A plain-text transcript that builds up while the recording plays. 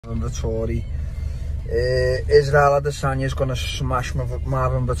Marvin Vettori. Israel Adesanya is gonna smash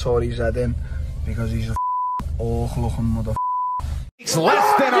Marvin Vettori's head in because he's a oog-looking mother. It's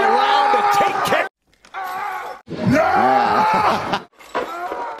less than a round to take care. No!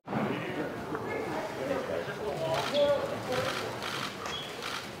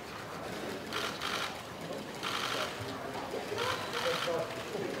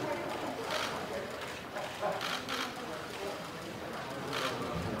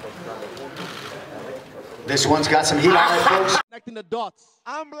 This one's got some heat on it, folks. Connecting the dots.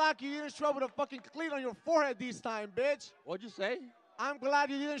 I'm glad you didn't show up with a fucking clit on your forehead this time, bitch. What'd you say? I'm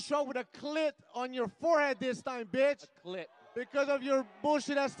glad you didn't show up with a clit on your forehead this time, bitch. A clit. Because of your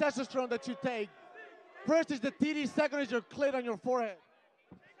bullshit ass testosterone that you take. First is the TD, second is your clit on your forehead.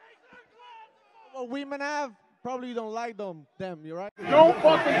 What women have, probably you don't like them, you right? Don't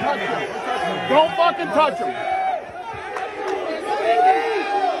fucking touch him. Don't fucking touch him.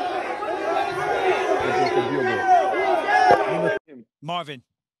 Marvin.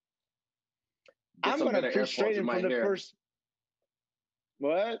 I'm going to frustrate him from the first.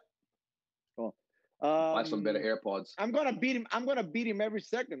 What? Oh. Buy some better AirPods. I'm going to beat him. I'm going to beat him every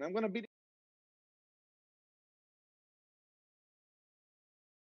second. I'm going to beat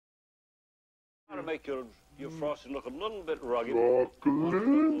him. To make your frosting look a little bit rugged. Chocolate. A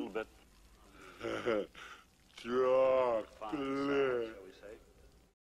little bit. Chocolate.